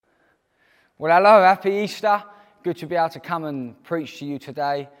Well, hello, happy Easter. Good to be able to come and preach to you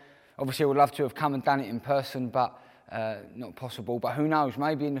today. Obviously, I would love to have come and done it in person, but not possible. But who knows,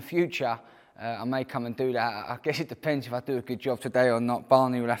 maybe in the future, I may come and do that. I guess it depends if I do a good job today or not.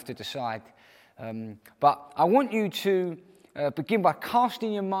 Barney will have to decide. But I want you to begin by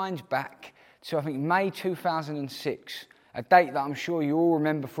casting your minds back to, I think, May 2006, a date that I'm sure you all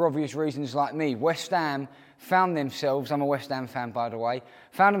remember for obvious reasons like me. West Ham found themselves, I'm a West Ham fan by the way,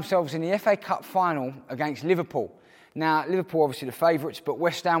 found themselves in the FA Cup final against Liverpool. Now, Liverpool obviously the favourites, but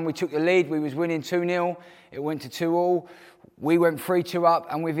West Ham, we took the lead, we was winning 2-0, it went to 2-2, we went 3-2 up,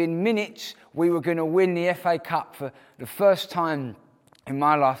 and within minutes, we were going to win the FA Cup for the first time in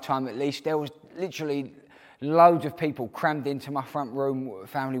my lifetime at least. There was literally loads of people crammed into my front room,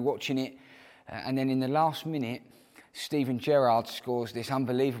 family watching it, and then in the last minute, Steven Gerrard scores this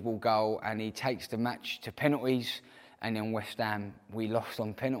unbelievable goal and he takes the match to penalties, and then West Ham, we lost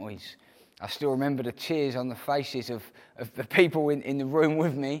on penalties. I still remember the tears on the faces of the people in the room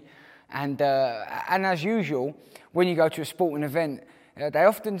with me, and as usual, when you go to a sporting event, they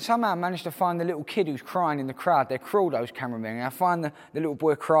often somehow manage to find the little kid who's crying in the crowd. They're cruel, those cameramen. I find the little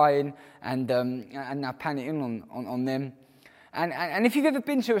boy crying and they're panicking on them. And if you've ever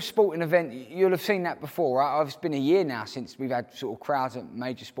been to a sporting event, you'll have seen that before, right? It's been a year now since we've had sort of crowds at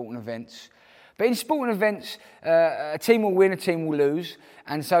major sporting events. But in sporting events, a team will win, a team will lose.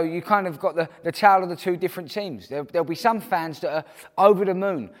 And so you kind of got the tale of the two different teams. There'll be some fans that are over the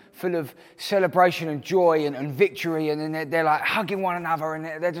moon, full of celebration and joy and victory. And then they're like hugging one another and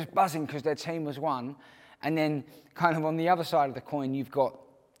they're just buzzing because their team has won. And then kind of on the other side of the coin, you've got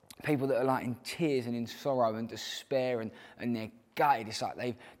people that are like in tears and in sorrow and despair and they're gutted. It's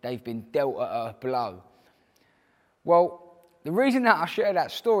like they've been dealt a blow. Well, the reason that I share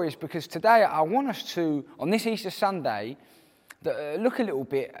that story is because today I want us to, on this Easter Sunday, look a little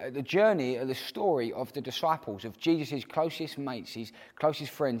bit at the journey, at the story of the disciples, of Jesus' closest mates, his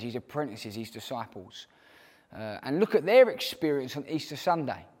closest friends, his apprentices, his disciples, and look at their experience on Easter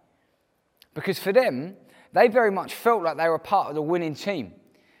Sunday. Because for them, they very much felt like they were part of the winning team.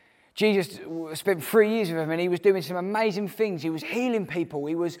 Jesus spent 3 years with them and he was doing some amazing things. He was healing people.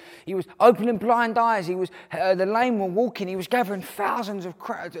 He was opening blind eyes. The lame were walking. He was gathering thousands of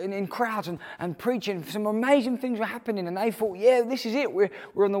crowds in crowds and preaching. Some amazing things were happening and they thought, yeah, this is it. We're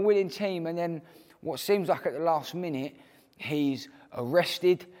on the winning team. And then what seems like at the last minute, he's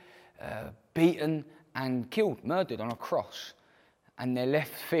arrested, beaten and killed, murdered on a cross. And they're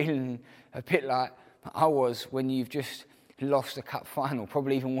left feeling a bit like I was when you've just lost the cup final,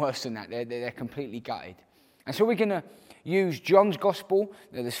 probably even worse than that. They're completely gutted. And so we're going to use John's gospel.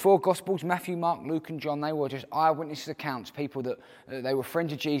 There's 4 gospels, Matthew, Mark, Luke and John. They were just eyewitness accounts, people that they were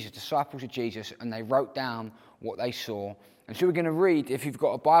friends of Jesus, disciples of Jesus, and they wrote down what they saw. And so we're going to read, if you've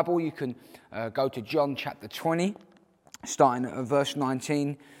got a Bible, you can go to John chapter 20, starting at verse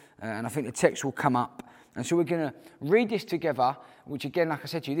 19, and I think the text will come up. And so we're going to read this together, which again, like I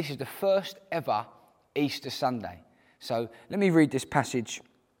said to you, this is the first ever Easter Sunday. So let me read this passage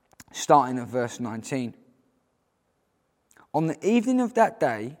starting at verse 19. On the evening of that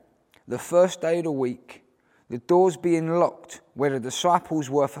day, the first day of the week, the doors being locked where the disciples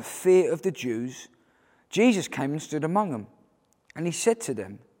were for fear of the Jews, Jesus came and stood among them. And he said to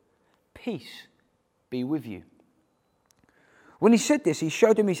them, "Peace be with you." When he said this, he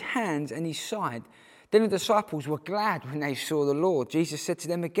showed them his hands and his side. Then the disciples were glad when they saw the Lord. Jesus said to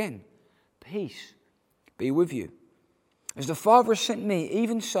them again, "Peace be with you. As the Father has sent me,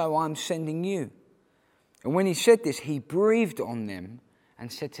 even so I am sending you." And when he said this, he breathed on them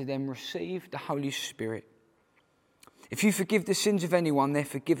and said to them, "Receive the Holy Spirit. If you forgive the sins of anyone, they're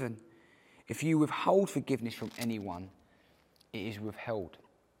forgiven. If you withhold forgiveness from anyone, it is withheld."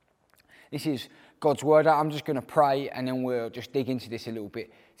 This is God's word. I'm just going to pray and then we'll just dig into this a little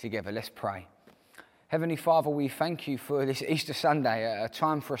bit together. Let's pray. Heavenly Father, we thank you for this Easter Sunday, a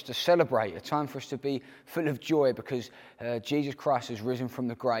time for us to celebrate, a time for us to be full of joy because Jesus Christ has risen from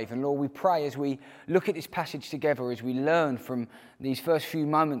the grave. And Lord, we pray as we look at this passage together, as we learn from these first few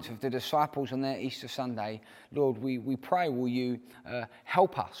moments of the disciples on their Easter Sunday, Lord, we pray, will you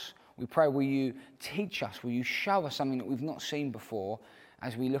help us? We pray, will you teach us? Will you show us something that we've not seen before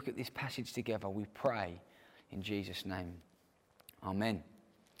as we look at this passage together? We pray in Jesus' name. Amen.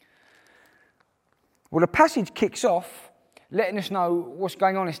 Well, the passage kicks off letting us know what's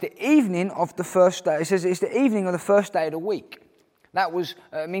going on. It's the evening of the first day. It says it's the evening of the first day of the week. That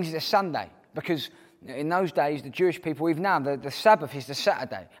means it's a Sunday because in those days, the Jewish people, even now, the Sabbath is the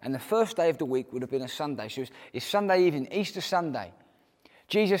Saturday and the first day of the week would have been a Sunday. So it's Sunday evening, Easter Sunday.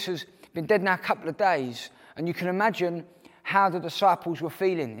 Jesus has been dead now a couple of days and you can imagine how the disciples were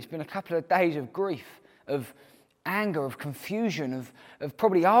feeling. It's been a couple of days of grief, of anger, of confusion, of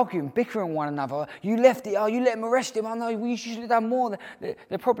probably arguing, bickering one another. You left it, you let him arrest him. I know, we should have done more.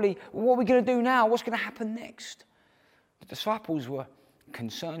 They're probably, what are we going to do now? What's going to happen next? The disciples were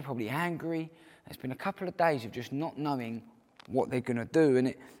concerned, probably angry. It's been a couple of days of just not knowing what they're going to do. And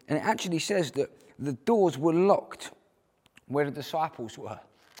it actually says that the doors were locked where the disciples were.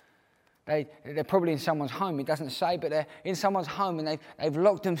 They're probably in someone's home. It doesn't say, but they're in someone's home and they've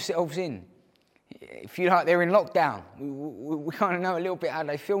locked themselves in. If you like, they're in lockdown. We kind of know a little bit how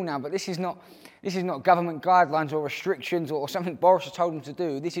they feel now, but this is not government guidelines or restrictions or something Boris has told them to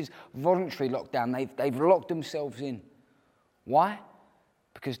do. This is voluntary lockdown. They've locked themselves in. Why?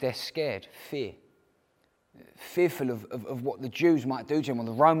 Because they're scared, fearful of what the Jews might do to them or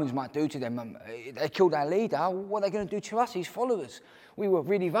the Romans might do to them. They killed our leader. What are they going to do to us, his followers? We were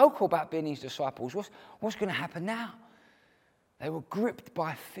really vocal about being his disciples. What's going to happen now? They were gripped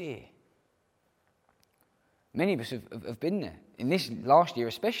by fear. Many of us have been there, in this last year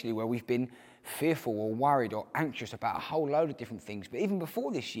especially, where we've been fearful or worried or anxious about a whole load of different things. But even before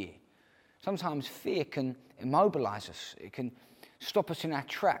this year, sometimes fear can immobilise us. It can stop us in our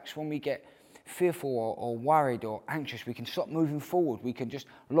tracks. When we get fearful or worried or anxious, we can stop moving forward. We can just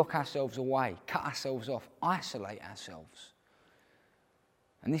lock ourselves away, cut ourselves off, isolate ourselves.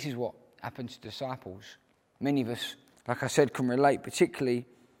 And this is what happened to disciples. Many of us, like I said, can relate, particularly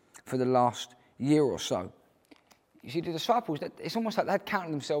for the last year or so. You see, the disciples, it's almost like they'd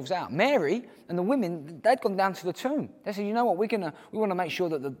counted themselves out. Mary and the women, they'd gone down to the tomb. They said, you know what, we want to make sure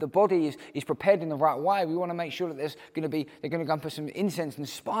that the body is prepared in the right way. We want to make sure that they're going to go and put some incense and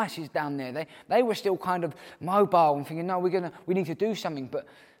spices down there. They were still kind of mobile and thinking, no, we need to do something. But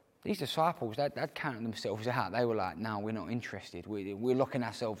these disciples, they'd counted themselves out. They were like, no, we're not interested. We're locking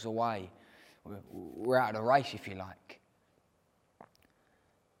ourselves away. We're out of the race, if you like.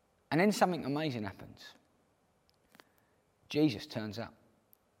 And then something amazing happens. Jesus turns up.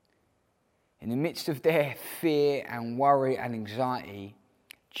 In the midst of their fear and worry and anxiety,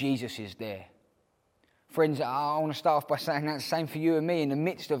 Jesus is there. Friends, I want to start off by saying that's the same for you and me. In the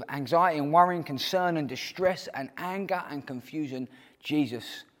midst of anxiety and worry and concern and distress and anger and confusion,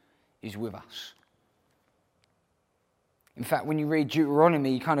 Jesus is with us. In fact, when you read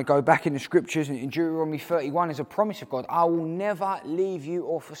Deuteronomy, you kind of go back in the scriptures, and in Deuteronomy 31 is a promise of God. I will never leave you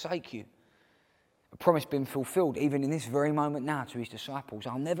or forsake you. A promise being fulfilled even in this very moment now to his disciples.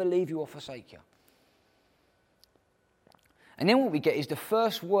 I'll never leave you or forsake you. And then what we get is the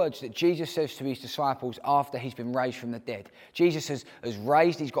first words that Jesus says to his disciples after he's been raised from the dead. Jesus has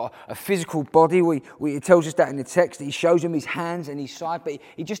raised, he's got a physical body. It tells us that in the text. He shows them his hands and his side, but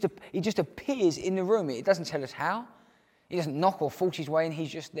he just appears in the room. It doesn't tell us how. He doesn't knock or force his way in,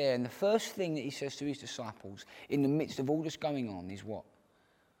 he's just there. And the first thing that he says to his disciples in the midst of all this going on is what?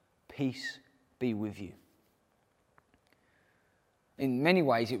 Peace be with you. In many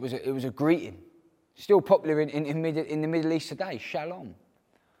ways, it was a greeting, still popular in the Middle East today, shalom.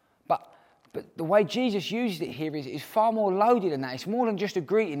 But the way Jesus uses it here is far more loaded than that. It's more than just a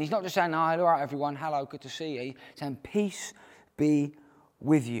greeting. He's not just saying, "Hi, all right, everyone, hello, good to see you." He's saying, "Peace be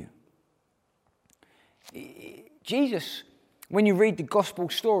with you." Jesus, when you read the gospel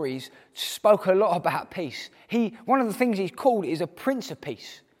stories, spoke a lot about peace. One of the things he's called is a Prince of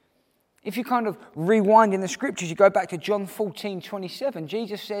Peace. If you kind of rewind in the scriptures, you go back to John 14:27,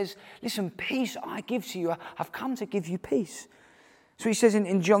 Jesus says, listen, peace I give to you. I've come to give you peace. So he says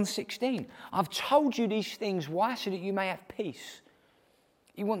in John 16, I've told you these things. Why? So that you may have peace.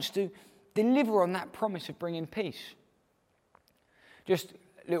 He wants to deliver on that promise of bringing peace. Just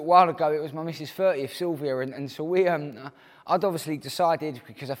a little while ago, it was my Mrs. 30th, Sylvia, and so I'd obviously decided,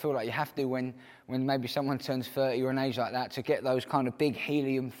 because I feel like you have to when maybe someone turns 30 or an age like that, to get those kind of big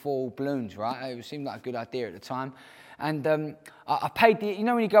helium-foil balloons, right? It seemed like a good idea at the time. And I paid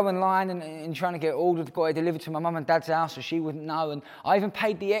when you go online and trying to get it ordered, got it delivered to my mum and dad's house so she wouldn't know. And I even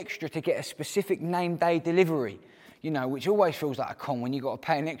paid the extra to get a specific name day delivery, which always feels like a con when you've got to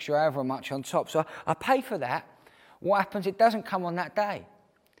pay an extra however much on top. So I pay for that. What happens? It doesn't come on that day.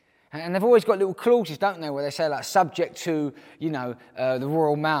 And they've always got little clauses, don't they, where they say, like, subject to, the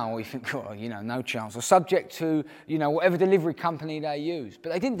Royal Mail. You think, no chance. Or subject to, whatever delivery company they use.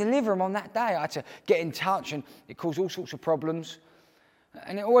 But they didn't deliver them on that day. I had to get in touch, and it caused all sorts of problems.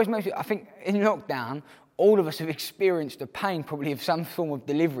 And it always makes me, I think, in lockdown, all of us have experienced the pain, probably, of some form of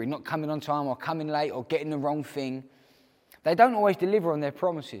delivery, not coming on time or coming late or getting the wrong thing. They don't always deliver on their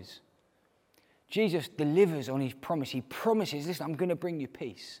promises. Jesus delivers on his promise. He promises, listen, I'm going to bring you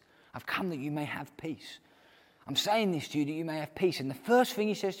peace. I've come that you may have peace. I'm saying this to you that you may have peace. And the first thing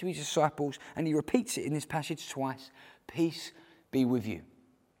he says to his disciples, and he repeats it in this passage twice, Peace be with you.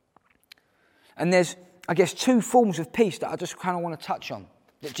 And there's, I guess, two forms of peace that I just kind of want to touch on,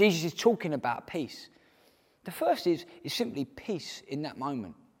 that Jesus is talking about peace. The first is simply peace in that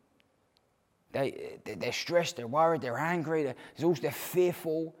moment. They're stressed, they're worried, they're angry, they're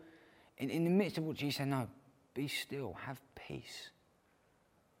fearful. In the midst of what Jesus said, no, be still, have peace.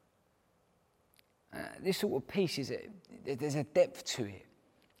 This sort of peace, there's a depth to it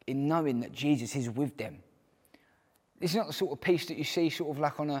in knowing that Jesus is with them. This is not the sort of peace that you see sort of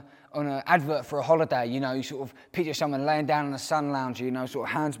like on an advert for a holiday, you sort of picture someone laying down in a sun lounger, sort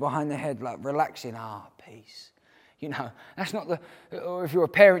of hands behind their head, like relaxing, peace. That's not or if you're a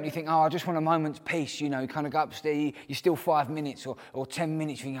parent, you think, I just want a moment's peace, you kind of go upstairs, you're still 5 minutes or 10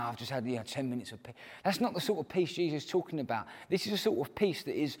 minutes, you think, I've just had 10 minutes of peace. That's not the sort of peace Jesus is talking about. This is a sort of peace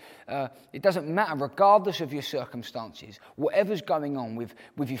that is, it doesn't matter, regardless of your circumstances, whatever's going on with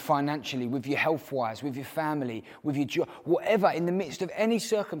you financially, with you health-wise, with your family, with your job, whatever, in the midst of any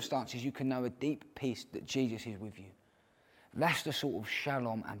circumstances, you can know a deep peace that Jesus is with you. That's the sort of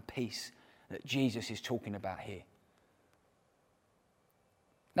shalom and peace that Jesus is talking about here.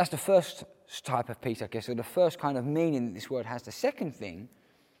 That's the first type of peace, I guess, or the first kind of meaning that this word has. The second thing, in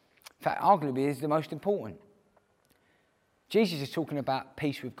fact, arguably is the most important. Jesus is talking about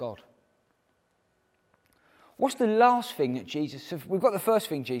peace with God. What's the last thing that Jesus... We've got the first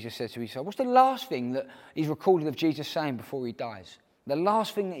thing Jesus said to his son. What's the last thing that is recorded of Jesus saying before he dies? The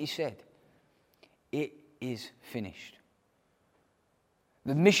last thing that he said. It is finished.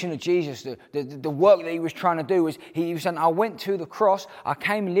 The mission of Jesus, the work that he was trying to do was, he was saying, I went to the cross, I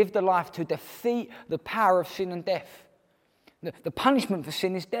came and lived a life to defeat the power of sin and death. The punishment for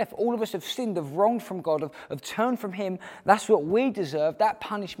sin is death. All of us have sinned, have wronged from God, have turned from him. That's what we deserve, that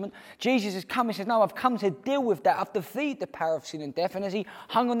punishment. Jesus has come and says, no, I've come to deal with that. I've defeated the power of sin and death. And as he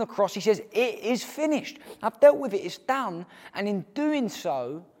hung on the cross, he says, it is finished. I've dealt with it, it's done. And in doing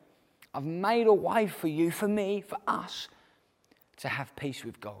so, I've made a way for you, for me, for us, to have peace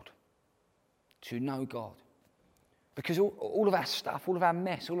with God, to know God. Because all of our stuff, all of our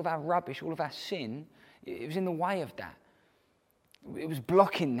mess, all of our rubbish, all of our sin, it was in the way of that. It was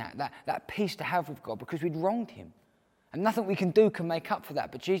blocking that peace to have with God because we'd wronged him. And nothing we can do can make up for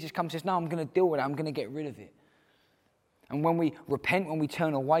that. But Jesus comes and says, no, I'm going to deal with it. I'm going to get rid of it. And when we repent, when we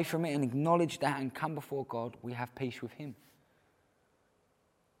turn away from it and acknowledge that and come before God, we have peace with him.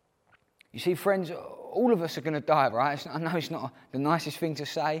 You see, friends, all of us are going to die, right? I know it's not the nicest thing to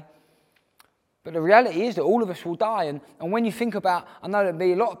say, but the reality is that all of us will die. And when you think about, I know there'll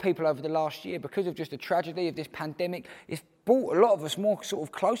be a lot of people over the last year, because of just the tragedy of this pandemic, it's brought a lot of us more sort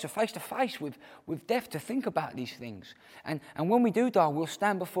of closer, face to face with death, to think about these things. And when we do die, we'll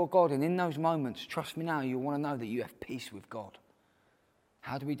stand before God, and in those moments, trust me now, you'll want to know that you have peace with God.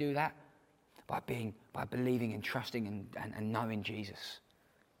 How do we do that? By believing and trusting and knowing Jesus.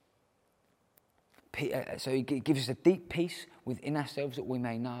 So he gives us a deep peace within ourselves that we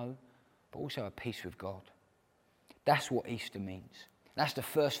may know, but also a peace with God. That's what Easter means. That's the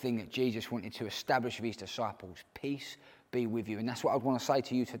first thing that Jesus wanted to establish with his disciples. Peace be with you. And that's what I want to say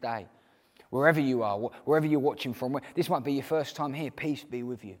to you today. Wherever you are, wherever you're watching from, this might be your first time here, peace be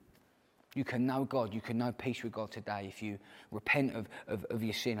with you. You can know God, you can know peace with God today if you repent of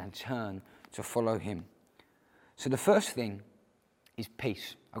your sin and turn to follow him. So the first thing is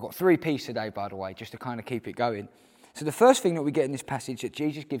peace. I've got 3 P's today, by the way, just to kind of keep it going. So the first thing that we get in this passage that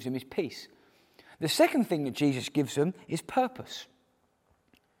Jesus gives them is peace. The second thing that Jesus gives them is purpose.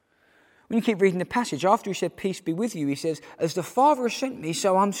 When you keep reading the passage, after he said, peace be with you, he says, as the Father has sent me,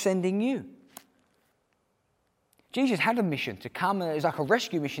 so I'm sending you. Jesus had a mission to come, it was like a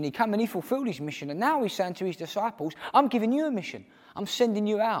rescue mission. He came and he fulfilled his mission, and now he's saying to his disciples, I'm giving you a mission. I'm sending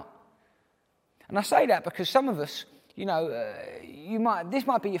you out. And I say that because some of us, this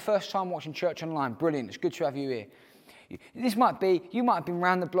might be your first time watching church online. Brilliant. It's good to have you here. You might have been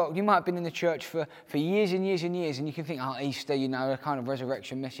around the block. You might have been in the church for years and years and years, and you can think, Easter, a kind of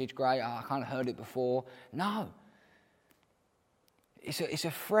resurrection message, great. I kind of heard it before. No. It's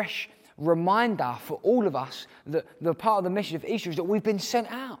a fresh reminder for all of us that the part of the message of Easter is that we've been sent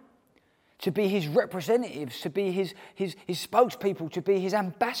out to be his representatives, to be his spokespeople, to be his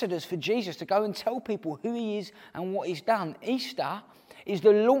ambassadors for Jesus, to go and tell people who he is and what he's done. Easter is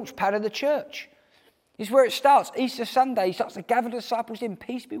the launch pad of the church. It's where it starts. Easter Sunday, he starts to gather the disciples in.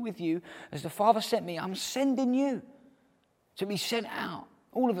 Peace be with you. As the Father sent me, I'm sending you to be sent out.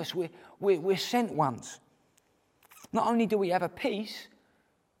 All of us, we're sent ones. Not only do we have a peace,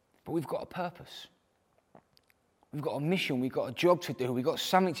 but we've got a purpose. We've got a mission, we've got a job to do, we've got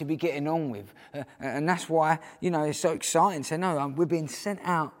something to be getting on with. And that's why, it's so exciting to say, no, we're being sent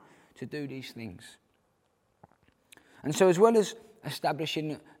out to do these things. And so as well as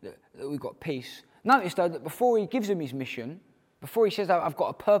establishing that we've got peace, notice though that before he gives them his mission, before he says, I've got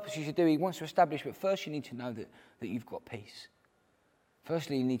a purpose you should do, he wants to establish, but first you need to know that you've got peace.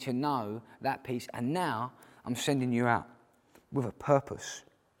 Firstly, you need to know that peace, and now I'm sending you out with a purpose.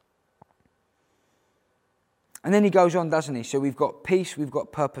 And then he goes on, doesn't he? So we've got peace, we've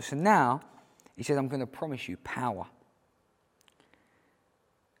got purpose, and now he says, I'm going to promise you power.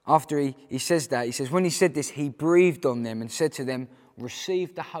 After he says that, he says, when he said this, he breathed on them and said to them,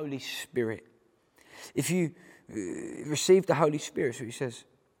 receive the Holy Spirit. If you receive the Holy Spirit, so he says.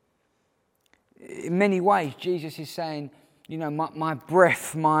 In many ways, Jesus is saying, my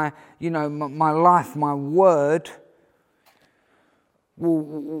breath, my life, my word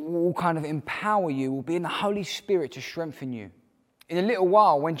will kind of empower you, will be in the Holy Spirit to strengthen you. In a little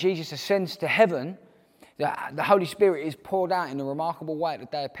while, when Jesus ascends to heaven, the Holy Spirit is poured out in a remarkable way at the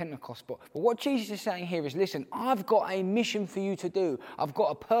day of Pentecost. But what Jesus is saying here is, listen, I've got a mission for you to do. I've got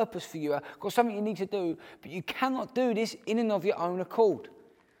a purpose for you. I've got something you need to do. But you cannot do this in and of your own accord.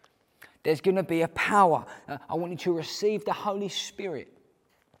 There's going to be a power. I want you to receive the Holy Spirit.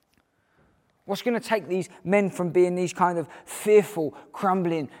 What's going to take these men from being these kind of fearful,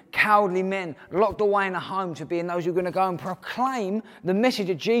 crumbling, cowardly men locked away in a home to being those who are going to go and proclaim the message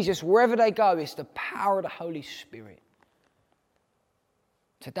of Jesus wherever they go? It's the power of the Holy Spirit.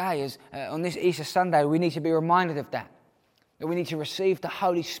 Today, on this Easter Sunday, we need to be reminded of that. That we need to receive the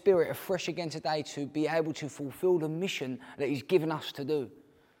Holy Spirit afresh again today to be able to fulfill the mission that He's given us to do.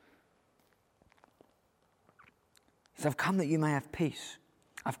 So I've come that you may have peace.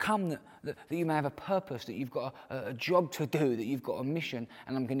 I've come that you may have a purpose, that you've got a job to do, that you've got a mission,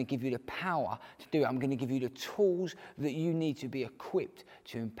 and I'm going to give you the power to do it. I'm going to give you the tools that you need to be equipped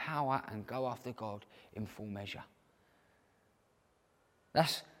to empower and go after God in full measure.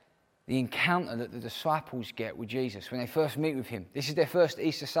 That's the encounter that the disciples get with Jesus when they first meet with Him. This is their first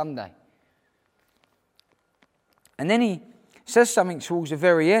Easter Sunday. And then He says something towards the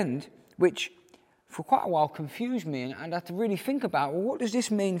very end, which for quite a while confused me, and I had to really think about, well, what does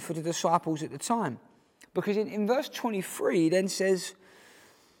this mean for the disciples at the time? Because in verse 23 then says,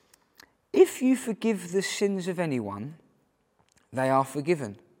 if you forgive the sins of anyone, they are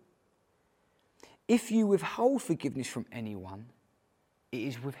forgiven. If you withhold forgiveness from anyone, it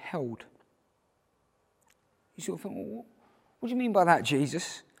is withheld. You sort of think, well, what do you mean by that,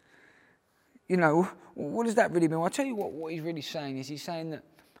 Jesus? What does that really mean? Well, I'll tell you what He's really saying is He's saying that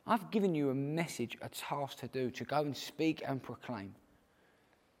I've given you a message, a task to do, to go and speak and proclaim.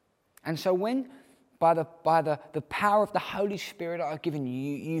 And so when, by the power of the Holy Spirit that I've given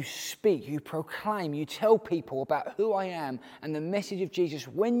you, you speak, you proclaim, you tell people about who I am and the message of Jesus,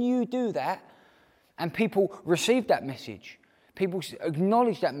 when you do that, and people receive that message, people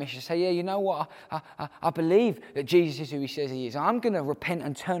acknowledge that message, say, yeah, you know what, I believe that Jesus is who He says He is. I'm going to repent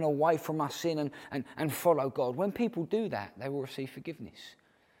and turn away from my sin and follow God. When people do that, they will receive forgiveness,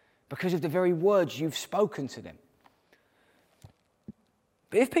 because of the very words you've spoken to them.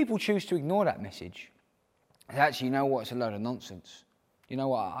 But if people choose to ignore that message, actually, you know what, it's a load of nonsense. You know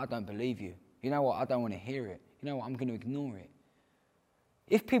what, I don't believe you. You know what, I don't want to hear it. You know what, I'm going to ignore it.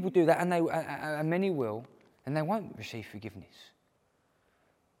 If people do that, and many will, then they won't receive forgiveness.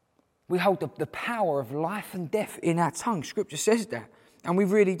 We hold the power of life and death in our tongue. Scripture says that, and we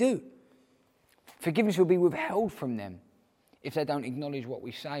really do. Forgiveness will be withheld from them if they don't acknowledge what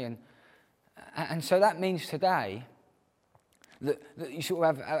we say. And so that means today that you sort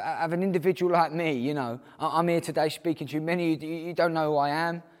of have an individual like me, I'm here today speaking to you. Many of you don't know who I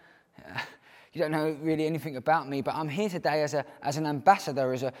am. You don't know really anything about me, but I'm here today as an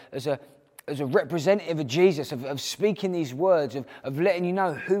ambassador, as a representative of Jesus, of speaking these words, of letting you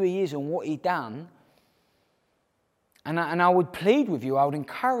know who He is and what He's done. And I would plead with you, I would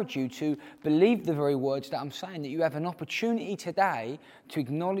encourage you to believe the very words that I'm saying, that you have an opportunity today to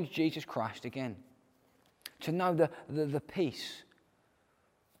acknowledge Jesus Christ again, to know the peace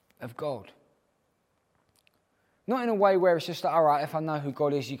of God. Not in a way where it's just like, all right, if I know who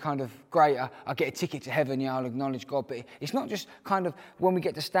God is, you kind of, great, I get a ticket to heaven, I'll acknowledge God. But it's not just kind of when we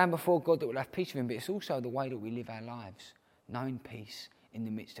get to stand before God that we'll have peace with Him, but it's also the way that we live our lives, knowing peace in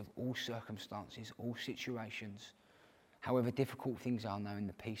the midst of all circumstances, all situations. However difficult things are, knowing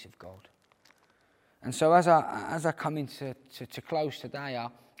the peace of God. And so as I come into to close today,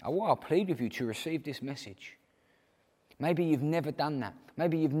 I plead with you to receive this message. Maybe you've never done that.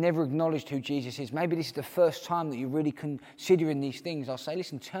 Maybe you've never acknowledged who Jesus is. Maybe this is the first time that you're really considering these things. I'll say,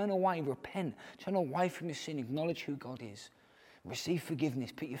 listen, turn away, repent. Turn away from your sin. Acknowledge who God is. Receive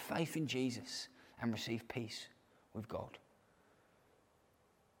forgiveness. Put your faith in Jesus and receive peace with God.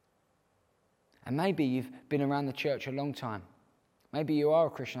 And maybe you've been around the church a long time. Maybe you are a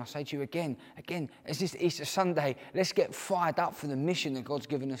Christian. I say to you again, it's this Easter Sunday, let's get fired up for the mission that God's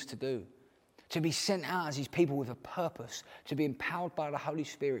given us to do. To be sent out as his people with a purpose, to be empowered by the Holy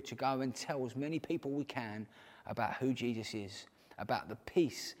Spirit to go and tell as many people we can about who Jesus is, about the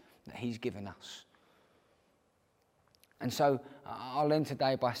peace that he's given us. And so I'll end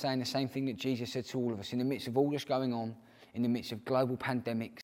today by saying the same thing that Jesus said to all of us. In the midst of all this going on, in the midst of global pandemics,